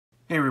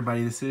Hey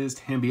everybody, this is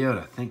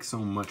Tambeyoda. Thanks so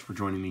much for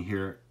joining me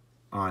here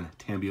on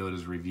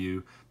Tambeyoda's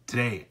review.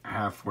 Today I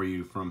have for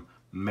you from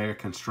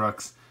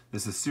Construx.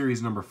 This is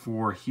series number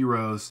 4,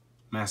 Heroes,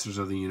 Masters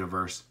of the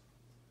Universe,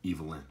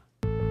 Evil-Lyn.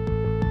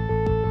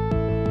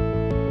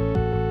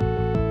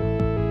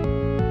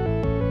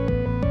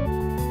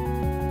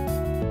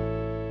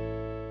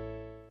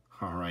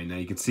 Alright, now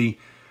you can see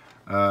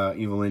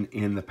Evil-Lyn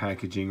in the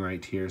packaging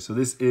right here. So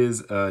this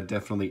is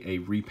definitely a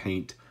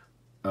repaint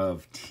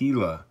of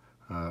Teela,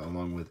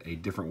 along with a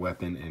different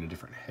weapon and a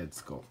different head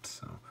sculpt.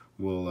 So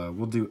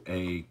we'll do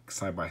a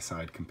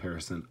side-by-side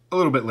comparison a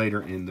little bit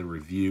later in the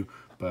review.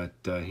 But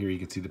here you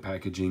can see the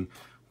packaging.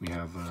 We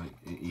have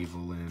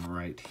Evil-Lyn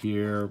right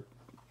here.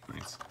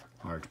 Nice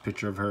large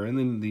picture of her, and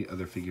then the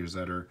other figures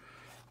that are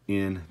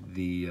in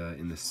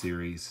the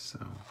series. So,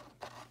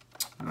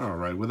 all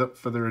right. Without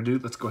further ado,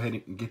 let's go ahead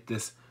and get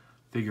this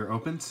figure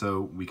open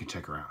so we can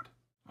check her out.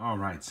 All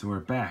right. So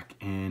we're back,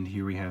 and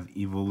here we have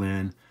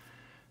Evil-Lyn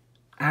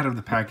out of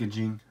the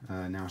packaging.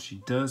 Now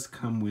she does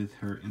come with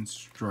her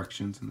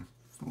instructions and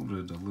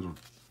folded a little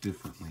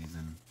differently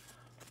than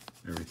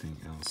everything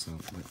else. So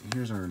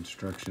here's our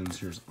instructions.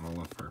 Here's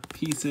all of her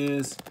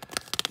pieces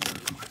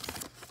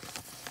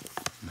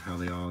and how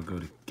they all go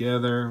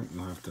together.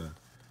 We'll have to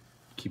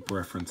keep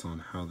reference on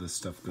how this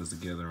stuff goes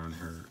together on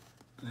her.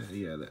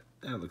 Yeah,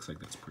 that looks like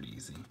that's pretty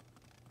easy.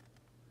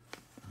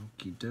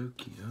 Okie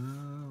dokie.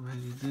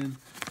 Alrighty then.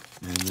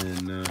 And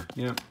then,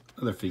 yeah,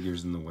 other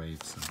figures in the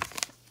wave. So.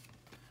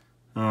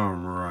 All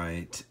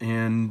right,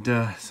 and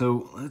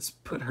so let's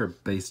put her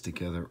base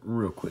together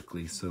real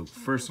quickly. So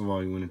first of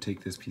all, you want to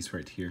take this piece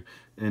right here,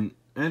 and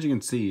as you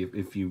can see,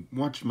 if you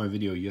watched my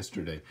video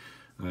yesterday,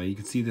 you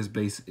can see this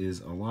base is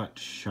a lot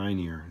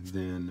shinier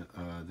than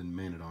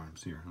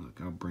Man-at-Arms. Here,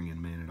 look, I'll bring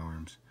in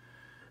Man-at-Arms,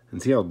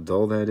 and see how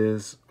dull that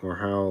is, or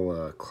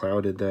how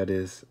clouded that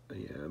is.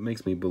 Yeah, it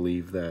makes me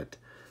believe that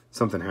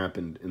something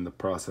happened in the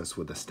process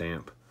with the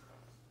stamp.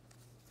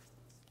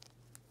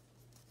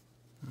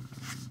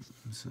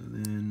 So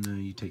then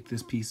you take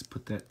this piece,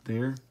 put that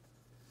there.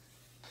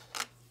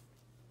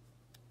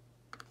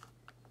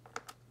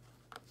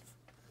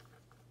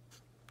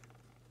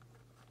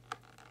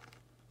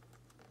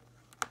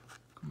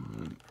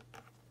 Come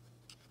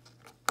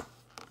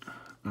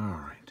on. All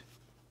right.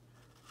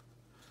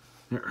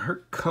 Now,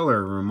 her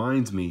color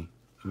reminds me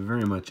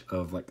very much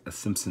of like a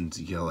Simpsons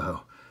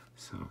yellow.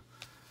 So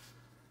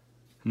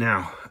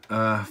now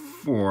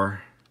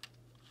for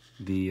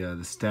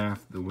the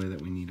staff, the way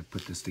that we need to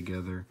put this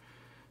together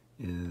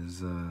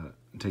is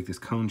take this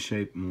cone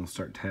shape, and we'll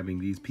start tabbing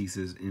these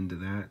pieces into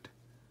that.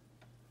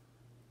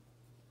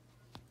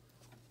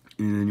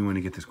 And then you want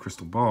to get this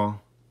crystal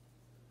ball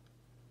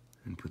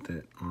and put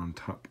that on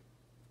top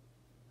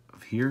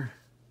of here,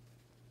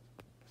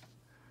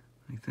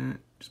 like that.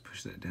 Just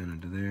push that down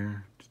into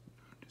there.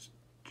 Just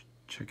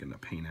checking the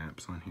paint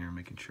apps on here,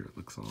 making sure it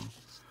looks all.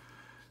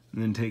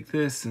 And then take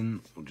this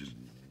and we'll just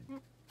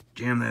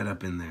jam that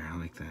up in there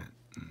like that.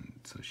 And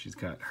so she's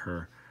got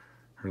her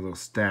little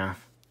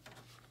staff.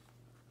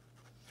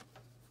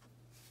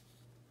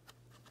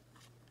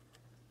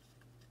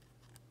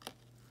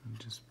 And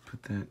just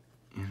put that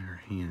in her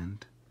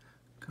hand.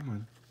 Come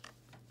on.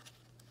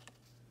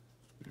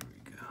 There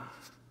we go.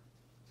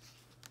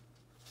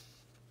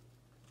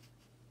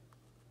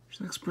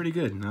 She looks pretty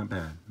good. Not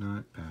bad.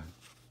 Not bad.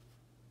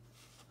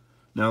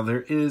 Now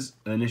there is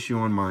an issue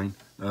on mine.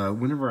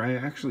 Whenever I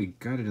actually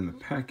got it in the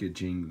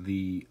packaging,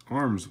 the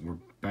arms were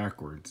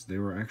backwards. They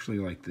were actually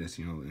like this,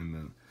 you know,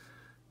 and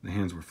the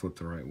hands were flipped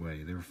the right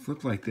way. They were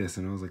flipped like this,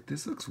 and I was like,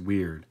 this looks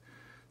weird.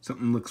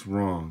 Something looks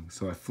wrong.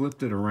 So I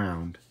flipped it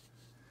around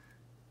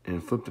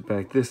and flipped it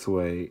back this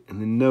way,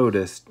 and then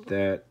noticed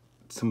that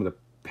some of the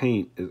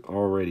paint is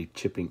already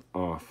chipping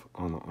off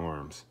on the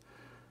arms.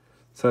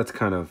 So that's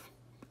kind of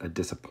a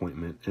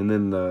disappointment. And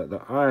then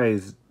the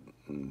eyes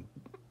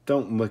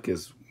don't look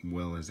as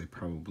well as they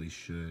probably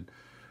should.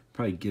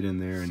 Probably get in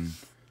there and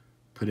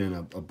put in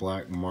a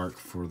black mark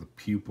for the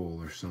pupil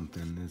or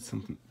something. It's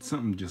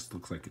something just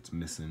looks like it's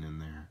missing in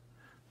there.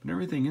 But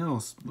everything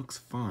else looks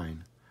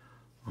fine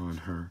on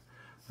her.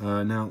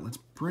 Now let's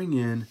bring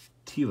in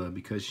Teela,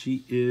 because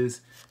she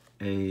is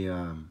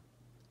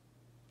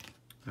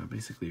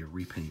basically a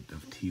repaint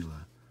of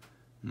Teela.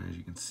 And as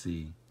you can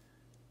see,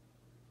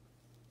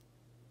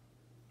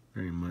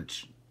 very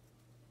much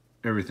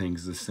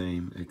everything's the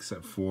same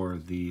except for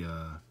the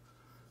are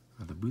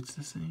the boots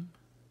the same?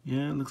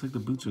 Yeah, it looks like the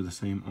boots are the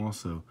same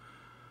also.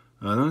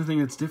 The only thing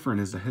that's different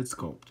is the head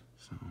sculpt.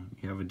 So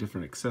you have a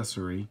different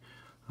accessory.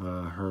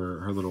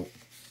 Her little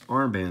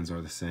armbands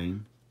are the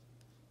same.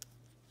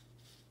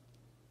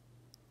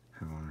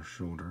 Have on her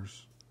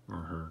shoulders,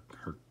 or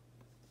her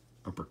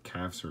upper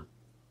calves, or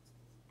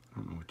I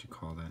don't know what you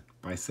call that,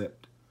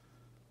 bicep.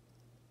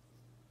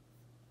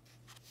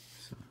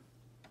 So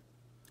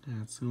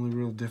yeah, it's the only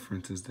real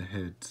difference is the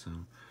head.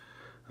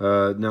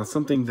 So now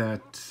something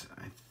that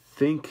I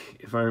think,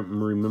 if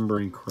I'm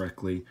remembering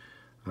correctly,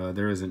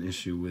 there is an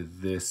issue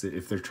with this.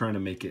 If they're trying to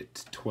make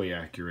it toy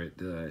accurate,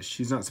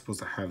 she's not supposed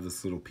to have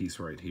this little piece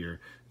right here.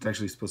 It's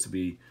actually supposed to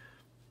be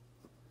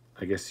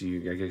I guess you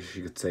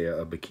could say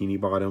a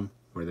bikini bottom,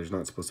 where there's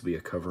not supposed to be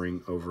a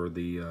covering over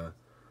the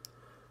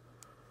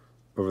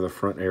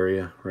front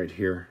area right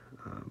here,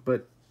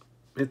 but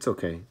it's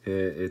okay.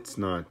 It's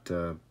not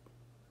that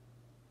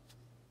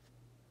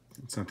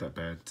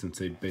bad, since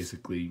they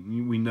basically,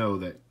 we know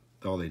that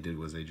all they did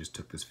was they just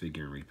took this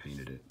figure and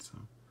repainted it. So,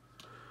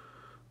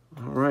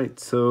 all right.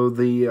 So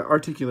the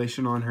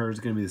articulation on her is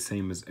going to be the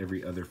same as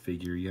every other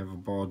figure. You have a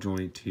ball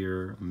joint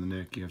here on the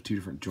neck. You have two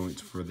different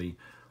joints for the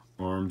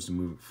arms to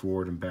move it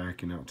forward and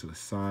back and out to the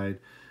side.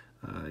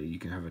 You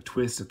can have a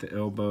twist at the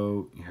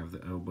elbow. You have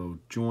the elbow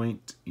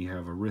joint. You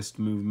have a wrist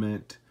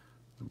movement.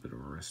 A little bit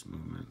of a wrist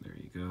movement. There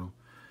you go.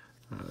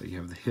 You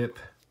have the hip,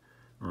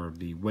 or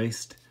the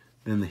waist.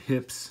 Then the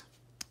hips,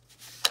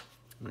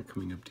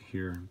 coming up to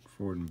here,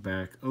 forward and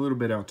back. A little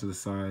bit out to the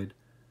side.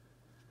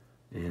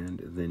 And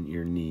then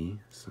your knee.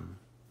 So.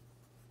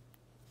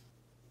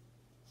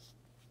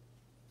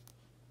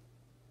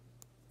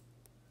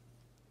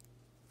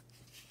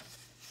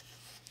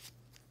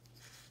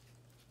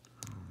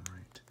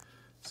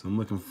 So I'm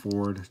looking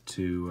forward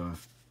to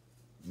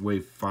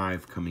Wave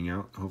 5 coming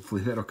out.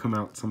 Hopefully that'll come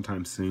out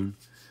sometime soon.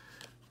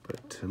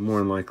 But more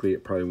than likely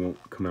it probably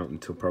won't come out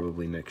until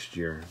probably next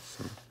year.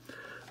 So,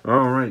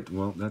 all right,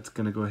 well, that's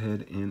going to go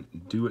ahead and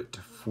do it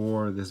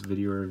for this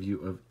video review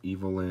of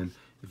Evil-Lyn.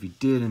 If you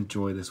did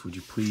enjoy this, would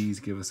you please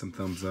give us some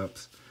thumbs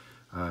ups?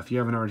 If you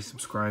haven't already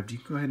subscribed, you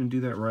can go ahead and do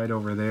that right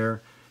over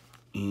there.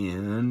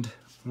 And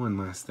one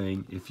last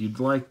thing, if you'd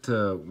like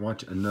to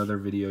watch another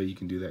video, you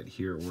can do that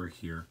here or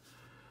here.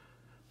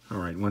 All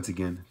right, once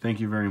again,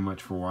 thank you very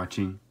much for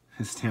watching.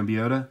 This is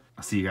Tambeyoda.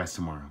 I'll see you guys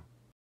tomorrow.